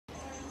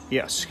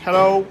Yes,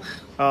 hello.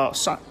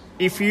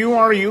 If you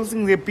are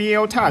using the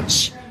BL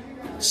Touch,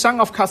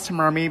 some of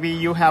customer maybe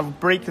you have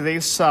break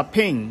this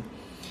pin,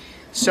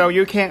 so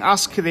you can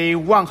ask the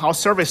Wanhao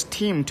service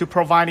team to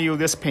provide you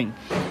this pin,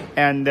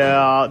 and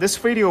this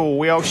video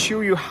will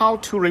show you how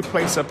to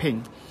replace a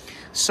pin.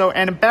 So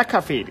at the back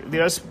of it,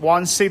 there's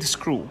one seat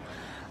screw,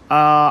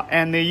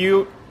 and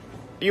you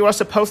are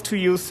supposed to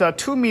use a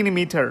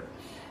 2mm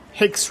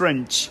hex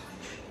wrench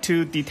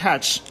to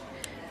detach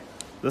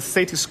the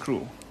seat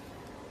screw.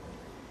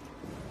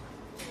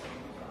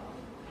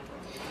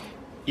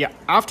 Yeah,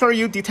 after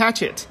you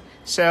detach it,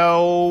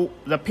 so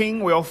the pin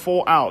will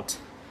fall out.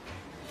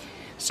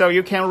 So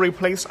you can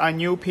replace a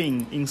new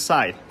pin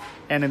inside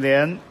and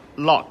then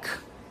lock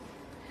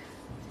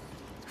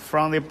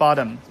from the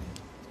bottom.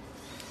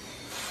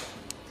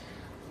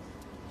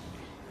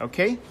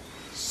 Okay,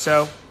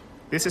 so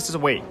this is the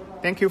way.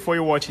 Thank you for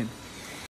your watching.